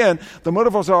once again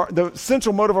the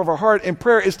central motive of our heart in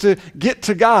prayer is to get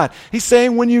to God. He's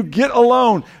saying when you get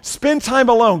alone, spend time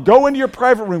alone. Go into your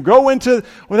private room. Go into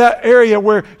that area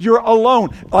where you're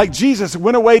alone. Like Jesus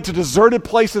went away to deserted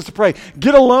places to pray.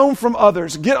 Get alone from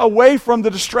others. Get away from the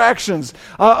distractions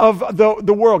of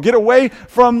the world. Get away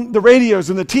from the radios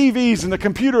and the TVs and the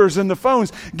computers and the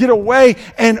phones. Get away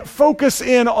and focus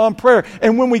in on prayer.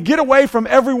 And when we get away from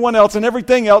everyone else and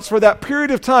everything else for that period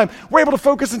of time, we're able to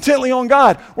focus intently on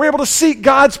God. We're able to seek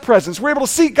God's presence. We're able to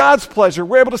seek God's pleasure.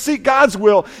 We're able to seek God's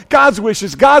will, God's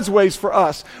wishes, God's ways for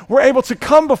us. We're able to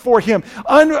come before Him,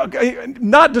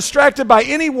 not distracted by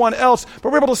anyone else,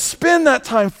 but we're able to spend that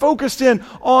time focused in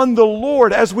on the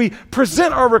Lord as we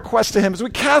present our requests to Him, as we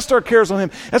cast our cares on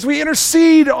Him, as we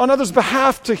intercede on others'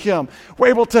 behalf to Him. We're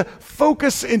able to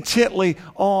focus intently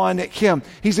on Him.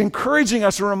 He's encouraging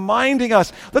us and reminding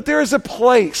us that there is a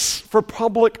place for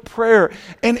public prayer,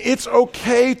 and it's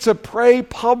okay to pray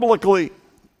publicly.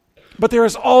 But there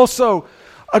is also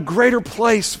a greater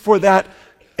place for that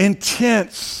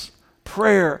intense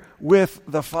prayer with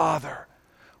the Father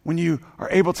when you are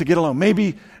able to get alone.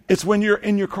 Maybe it's when you're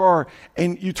in your car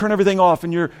and you turn everything off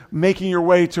and you're making your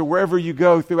way to wherever you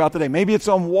go throughout the day. Maybe it's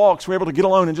on walks. We're able to get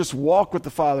alone and just walk with the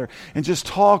Father and just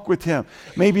talk with Him.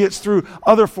 Maybe it's through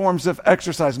other forms of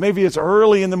exercise. Maybe it's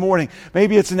early in the morning.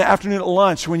 Maybe it's in the afternoon at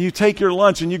lunch when you take your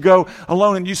lunch and you go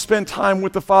alone and you spend time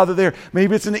with the Father there.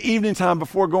 Maybe it's in the evening time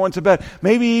before going to bed.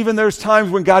 Maybe even there's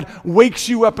times when God wakes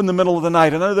you up in the middle of the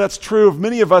night. I know that's true of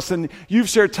many of us, and you've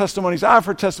shared testimonies. I've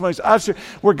heard testimonies. I've shared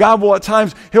where God will at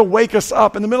times, He'll wake us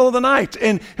up in the middle of the night,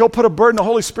 and He'll put a burden, the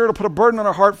Holy Spirit will put a burden on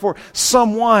our heart for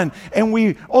someone, and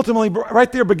we ultimately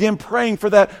right there begin praying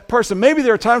for that person. Maybe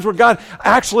there are times where God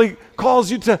actually calls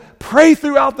you to pray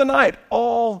throughout the night,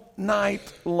 all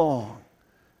night long.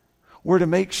 We're to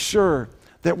make sure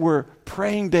that we're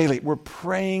praying daily, we're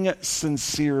praying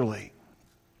sincerely.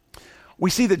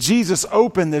 We see that Jesus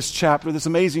opened this chapter, this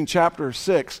amazing chapter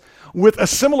 6, with a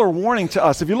similar warning to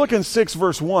us. If you look in 6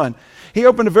 verse 1, he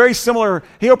opened with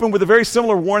a very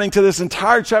similar warning to this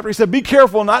entire chapter. He said, be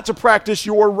careful not to practice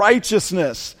your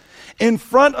righteousness in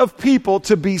front of people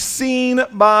to be seen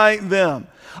by them.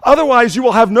 Otherwise, you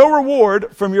will have no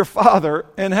reward from your Father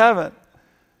in heaven.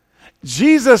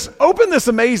 Jesus opened this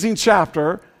amazing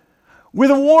chapter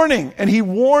with a warning, and He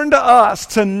warned us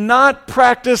to not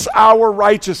practice our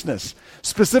righteousness.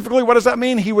 Specifically, what does that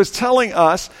mean? He was telling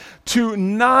us to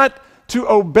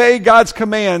obey God's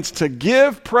commands, to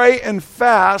give, pray, and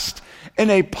fast in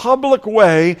a public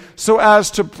way so as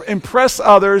to impress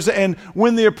others and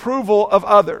win the approval of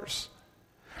others.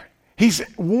 He's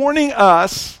warning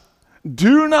us,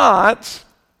 do not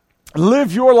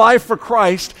live your life for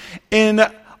Christ in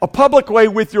a public way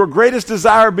with your greatest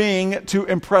desire being to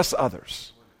impress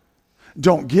others.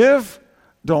 Don't give,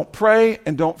 don't pray,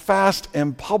 and don't fast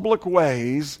in public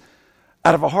ways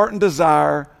out of a heart and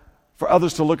desire for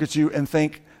others to look at you and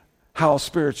think how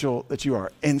spiritual that you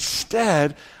are.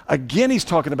 Instead, again, he's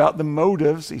talking about the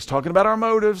motives. He's talking about our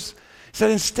motives. He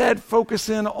said, instead, focus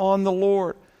in on the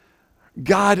Lord.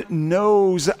 God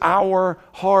knows our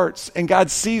hearts, and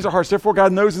God sees our hearts. Therefore,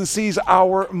 God knows and sees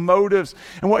our motives.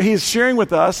 And what He is sharing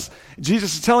with us,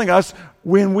 Jesus is telling us,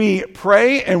 when we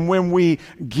pray and when we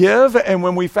give and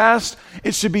when we fast,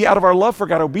 it should be out of our love for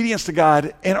God, obedience to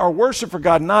God, and our worship for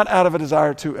God, not out of a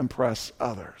desire to impress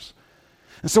others.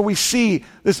 And so we see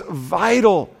this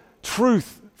vital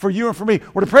truth for you and for me.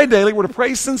 We're to pray daily, we're to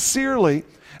pray sincerely,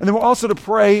 and then we're also to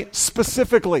pray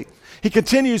specifically. He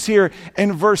continues here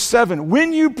in verse 7.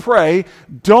 When you pray,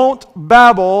 don't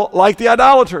babble like the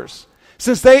idolaters,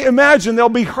 since they imagine they'll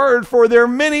be heard for their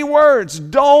many words.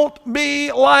 Don't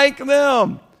be like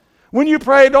them. When you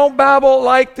pray, don't babble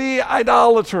like the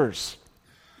idolaters.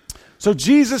 So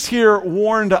Jesus here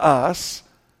warned us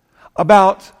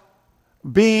about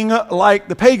being like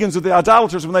the pagans or the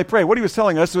idolaters when they pray. What he was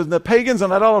telling us was the pagans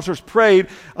and idolaters prayed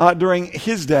during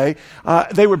his day.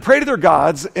 They would pray to their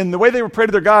gods, and the way they would pray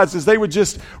to their gods is they would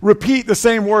just repeat the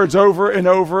same words over and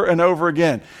over and over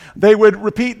again. They would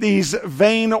repeat these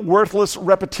vain, worthless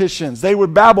repetitions. They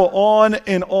would babble on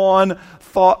and on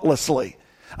thoughtlessly.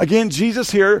 Again,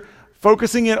 Jesus here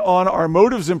focusing it on our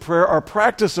motives in prayer, our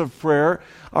practice of prayer,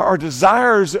 our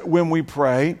desires when we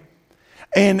pray.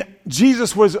 And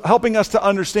Jesus was helping us to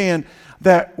understand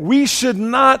that we should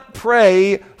not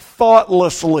pray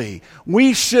thoughtlessly.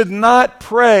 We should not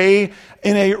pray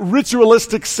in a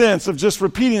ritualistic sense of just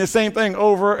repeating the same thing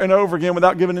over and over again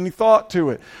without giving any thought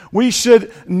to it. We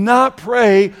should not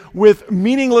pray with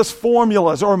meaningless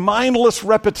formulas or mindless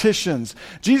repetitions.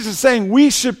 Jesus is saying we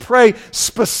should pray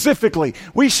specifically.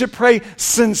 We should pray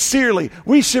sincerely.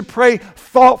 We should pray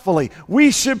thoughtfully. We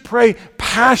should pray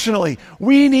passionately.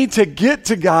 We need to get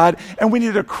to God and we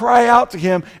need to cry out to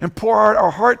Him and pour out our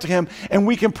heart to Him, and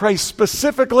we can pray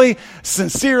specifically,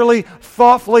 sincerely,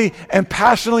 thoughtfully, and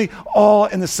passionately, all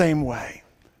in the same way.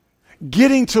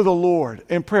 Getting to the Lord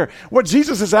in prayer. What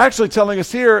Jesus is actually telling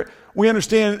us here, we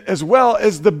understand as well,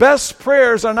 is the best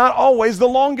prayers are not always the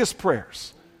longest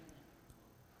prayers.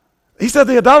 He said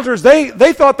the idolaters, they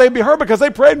thought they'd be heard because they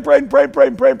prayed and prayed and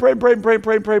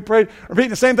prayed, repeating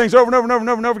the same things over and over and over and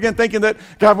over and over again, thinking that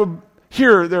God would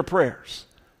hear their prayers.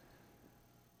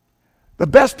 The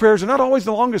best prayers are not always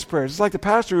the longest prayers. It's like the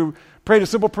pastor who prayed a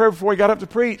simple prayer before he got up to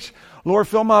preach. Lord,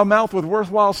 fill my mouth with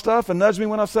worthwhile stuff and nudge me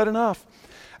when I've said enough.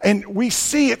 And we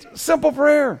see it, simple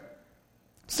prayer,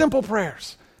 simple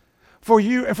prayers for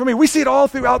you and for me. We see it all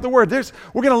throughout the Word. We're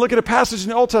going to look at a passage in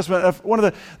the Old Testament, of one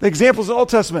of the examples in the Old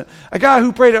Testament, a guy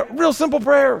who prayed a real simple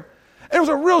prayer. It was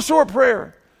a real short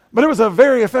prayer, but it was a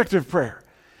very effective prayer.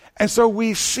 And so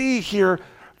we see here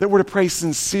that we're to pray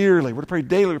sincerely, we're to pray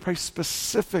daily, we're to pray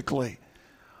specifically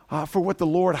for what the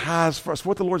Lord has for us,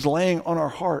 what the Lord's laying on our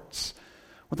hearts,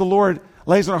 what the Lord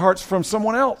lays on our hearts from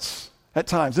someone else at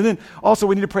times. And then also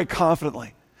we need to pray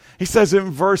confidently. He says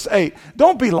in verse 8,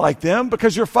 don't be like them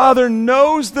because your Father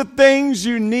knows the things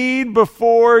you need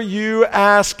before you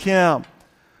ask Him.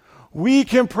 We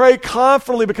can pray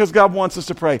confidently because God wants us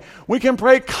to pray. We can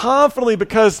pray confidently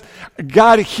because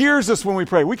God hears us when we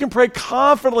pray. We can pray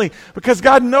confidently because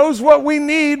God knows what we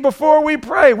need before we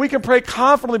pray. We can pray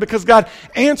confidently because God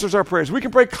answers our prayers. We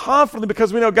can pray confidently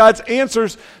because we know God's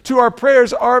answers to our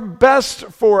prayers are best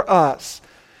for us.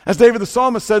 As David the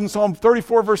psalmist said in Psalm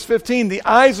 34, verse 15, the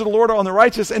eyes of the Lord are on the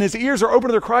righteous and His ears are open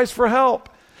to their cries for help.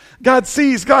 God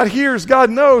sees, God hears, God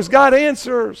knows, God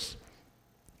answers.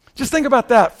 Just think about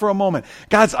that for a moment.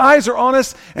 God's eyes are on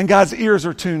us and God's ears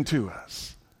are tuned to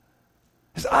us.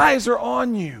 His eyes are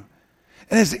on you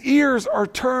and His ears are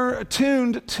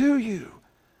tuned to you.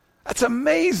 That's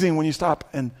amazing when you stop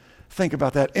and think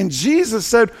about that. And Jesus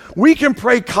said we can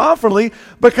pray confidently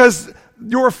because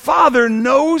your Father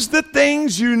knows the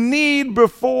things you need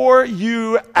before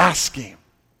you ask Him.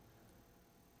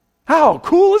 How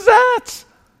cool is that?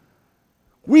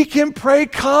 We can pray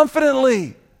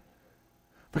confidently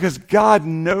because God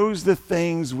knows the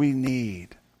things we need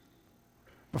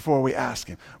before we ask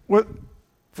Him. Well,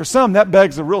 for some, that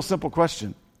begs a real simple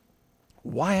question.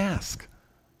 Why ask?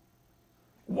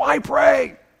 Why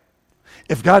pray?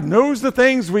 If God knows the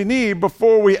things we need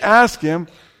before we ask Him,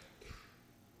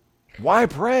 why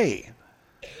pray?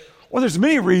 Well, there's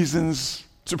many reasons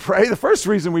to pray. The first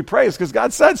reason we pray is because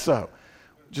God said so,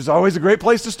 which is always a great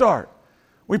place to start.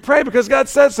 We pray because God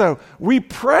said so. We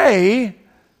pray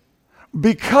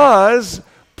because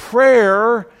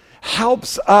prayer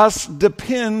helps us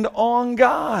depend on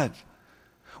God.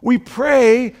 We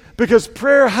pray because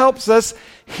prayer helps us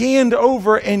hand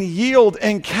over and yield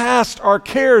and cast our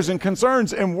cares and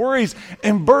concerns and worries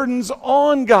and burdens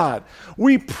on God.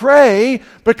 We pray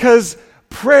because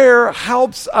prayer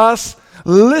helps us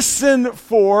listen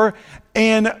for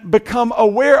and become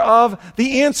aware of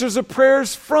the answers of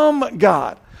prayers from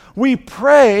God. We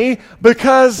pray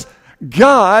because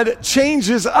God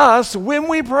changes us when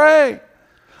we pray.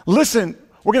 Listen,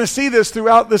 we're going to see this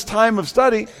throughout this time of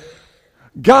study.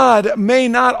 God may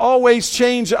not always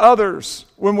change others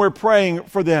when we're praying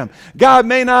for them. God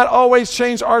may not always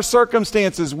change our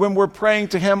circumstances when we're praying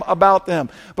to Him about them.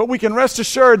 But we can rest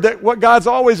assured that what God's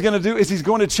always going to do is He's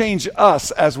going to change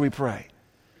us as we pray.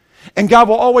 And God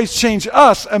will always change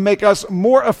us and make us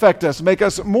more effective, make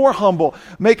us more humble,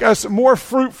 make us more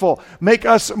fruitful, make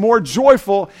us more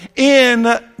joyful in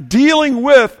dealing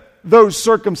with those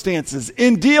circumstances,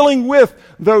 in dealing with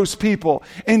those people,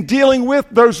 in dealing with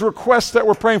those requests that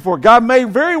we're praying for. God may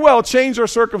very well change our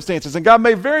circumstances, and God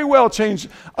may very well change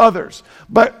others.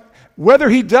 But whether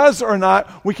He does or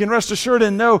not, we can rest assured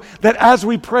and know that as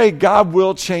we pray, God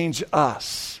will change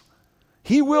us.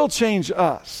 He will change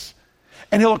us.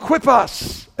 And He'll equip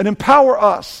us and empower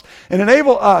us and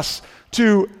enable us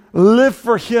to live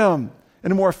for Him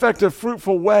in a more effective,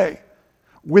 fruitful way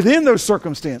within those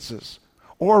circumstances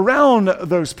or around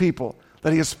those people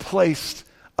that He has placed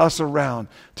us around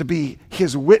to be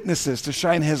His witnesses, to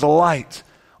shine His light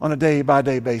on a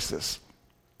day-by-day basis.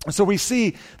 And so we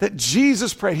see that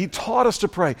Jesus prayed. He taught us to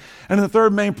pray. And the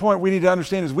third main point we need to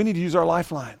understand is we need to use our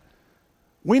lifeline.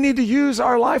 We need to use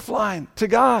our lifeline to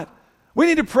God. We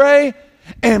need to pray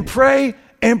and pray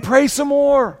and pray some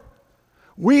more.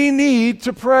 We need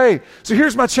to pray. So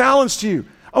here's my challenge to you.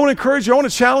 I want to encourage you. I want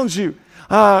to challenge you.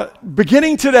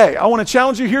 Beginning today, I want to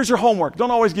challenge you. Here's your homework.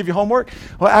 Don't always give you homework.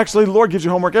 Well, actually, the Lord gives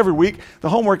you homework every week. The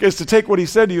homework is to take what He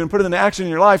said to you and put it into action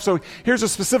in your life. So here's a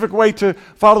specific way to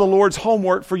follow the Lord's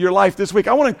homework for your life this week.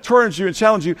 I want to encourage you and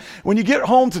challenge you when you get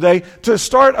home today to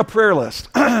start a prayer list.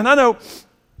 And I know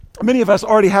many of us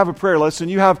already have a prayer list, and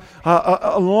you have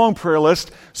a long prayer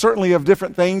list, certainly of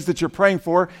different things that you're praying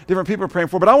for, different people are praying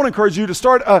for. But I want to encourage you to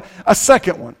start a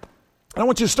second one. I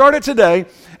want you to start it today,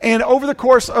 and over the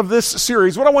course of this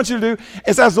series, what I want you to do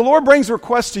is as the Lord brings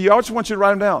requests to you, I just want you to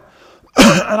write them down.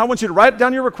 And I want you to write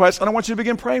down your requests, and I want you to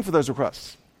begin praying for those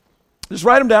requests. Just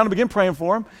write them down and begin praying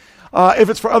for them. If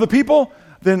it's for other people,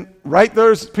 then write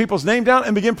those people's name down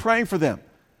and begin praying for them.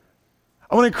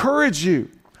 I want to encourage you.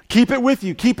 Keep it with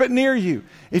you. Keep it near you.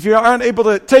 If you aren't able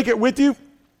to take it with you,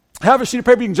 have a sheet of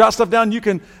paper. You can jot stuff down. You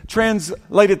can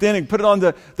translate it then and put it on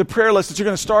the prayer list that you're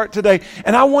going to start today.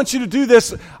 And I want you to do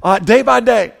this day by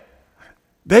day.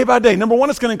 Day by day. Number one,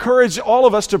 it's going to encourage all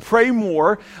of us to pray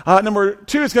more. Number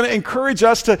two, it's going to encourage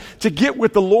us to get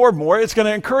with the Lord more. It's going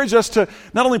to encourage us to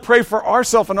not only pray for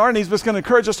ourselves and our needs, but it's going to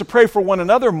encourage us to pray for one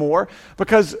another more,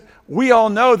 because we all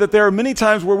know that there are many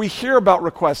times where we hear about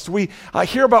requests. We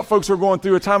hear about folks who are going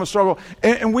through a time of struggle,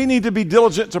 and we need to be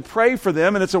diligent to pray for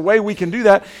them, and it's a way we can do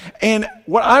that. And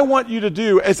what I want you to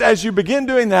do is, as you begin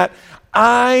doing that,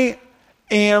 I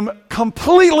am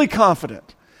completely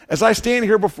confident. As I stand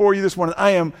here before you this morning,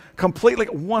 I am completely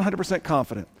 100%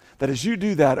 confident that as you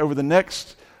do that over the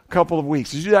next couple of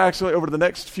weeks, as you actually over the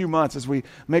next few months as we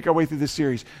make our way through this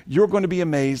series, you're going to be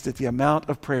amazed at the amount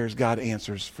of prayers God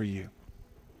answers for you.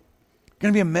 You're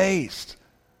going to be amazed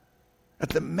at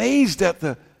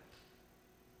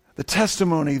the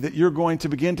testimony that you're going to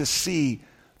begin to see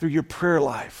through your prayer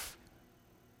life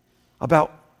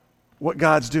about what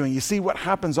God's doing. You see, what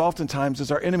happens oftentimes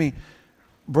is our enemy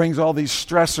brings all these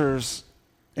stressors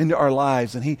into our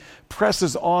lives, and he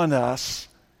presses on us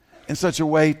in such a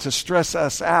way to stress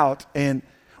us out. And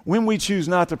when we choose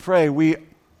not to pray, we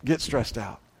get stressed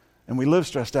out and we live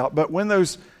stressed out. But when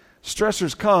those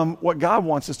stressors come, what God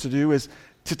wants us to do is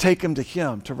to take them to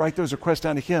Him, to write those requests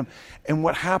down to Him. And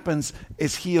what happens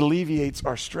is He alleviates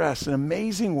our stress in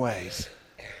amazing ways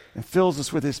and fills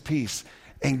us with His peace.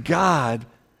 And God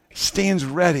stands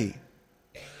ready.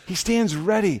 He stands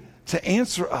ready to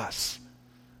answer us,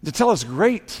 to tell us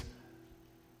great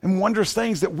and wondrous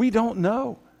things that we don't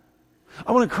know.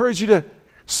 I want to encourage you to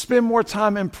spend more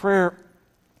time in prayer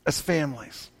as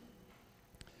families.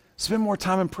 Spend more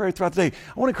time in prayer throughout the day.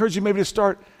 I want to encourage you maybe to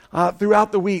start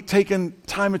throughout the week taking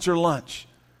time at your lunch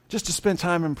just to spend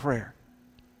time in prayer.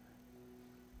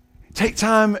 Take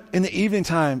time in the evening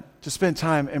time to spend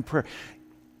time in prayer.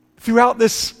 Throughout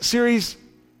this series,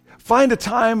 find a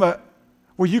time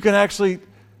where you can actually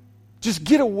just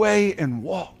get away and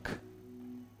walk.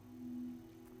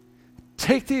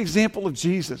 Take the example of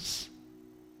Jesus.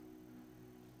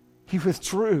 He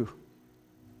withdrew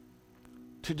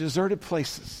to deserted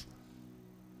places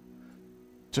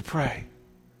to pray.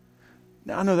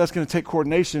 Now, I know that's going to take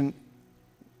coordination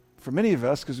for many of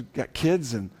us because we've got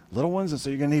kids and little ones, and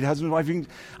so you're going to need husband and wife.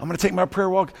 I'm going to take my prayer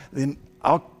walk, then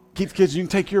I'll keep the kids, you can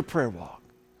take your prayer walk.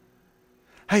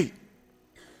 Hey,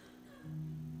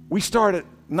 we start at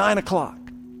 9 o'clock.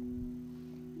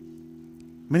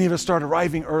 Many of us start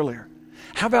arriving earlier.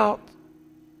 How about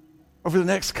over the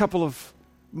next couple of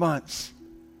months,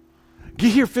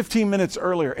 get here 15 minutes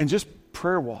earlier and just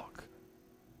prayer walk.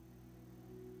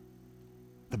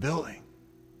 the building.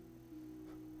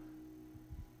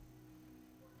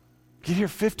 Get here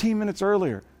 15 minutes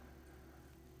earlier.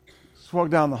 Just walk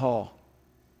down the hall.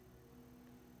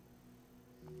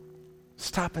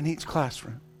 Stop in each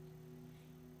classroom.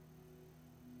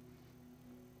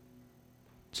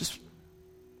 Just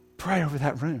pray over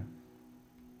that room.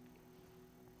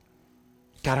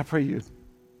 God, I pray you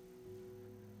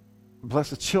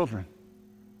bless the children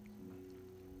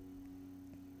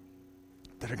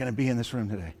that are going to be in this room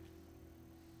today.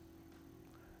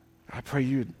 I pray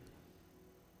you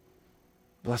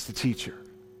bless the teacher.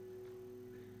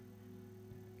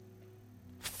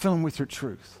 Fill them with your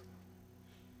truth.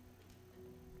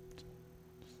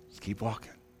 Just keep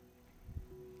walking.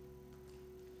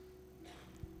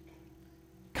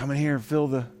 Come in here and fill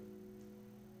the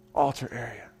altar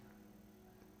area.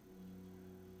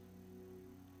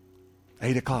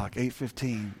 8 o'clock,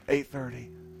 8:15, 8:30.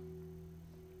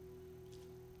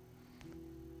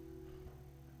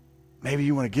 Maybe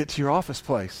you want to get to your office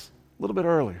place a little bit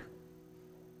earlier.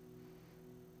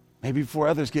 Maybe before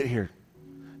others get here.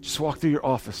 Just walk through your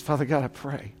office. Father God, I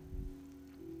pray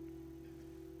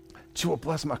that you will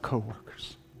bless my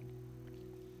coworkers.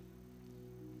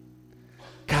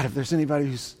 God, if there's anybody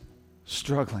who's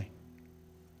struggling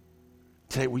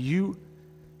today, will you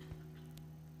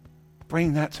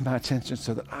bring that to my attention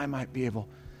so that I might be able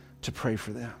to pray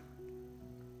for them?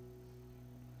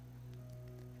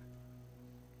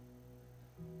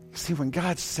 See, when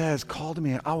God says, call to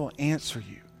me, I will answer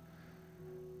you.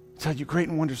 Tell you great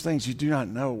and wondrous things you do not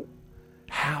know.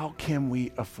 How can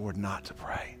we afford not to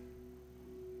pray?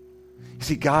 You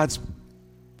see, God's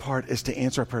part is to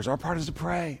answer our prayers. Our part is to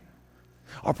pray.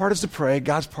 Our part is to pray.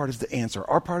 God's part is to answer.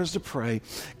 Our part is to pray.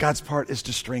 God's part is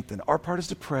to strengthen. Our part is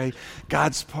to pray.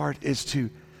 God's part is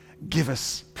to give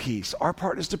us peace. Our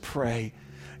part is to pray.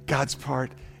 God's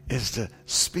part is to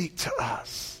speak to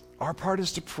us. Our part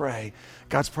is to pray.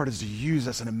 God's part is to use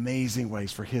us in amazing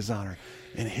ways for his honor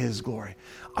and his glory.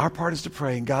 Our part is to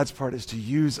pray, and God's part is to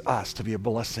use us to be a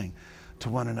blessing to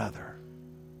one another.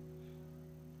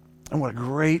 And what a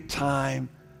great time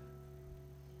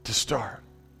to start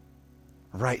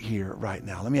right here, right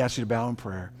now. Let me ask you to bow in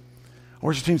prayer. Our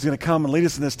worship team's going to come and lead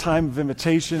us in this time of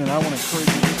invitation, and I want to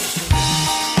encourage you.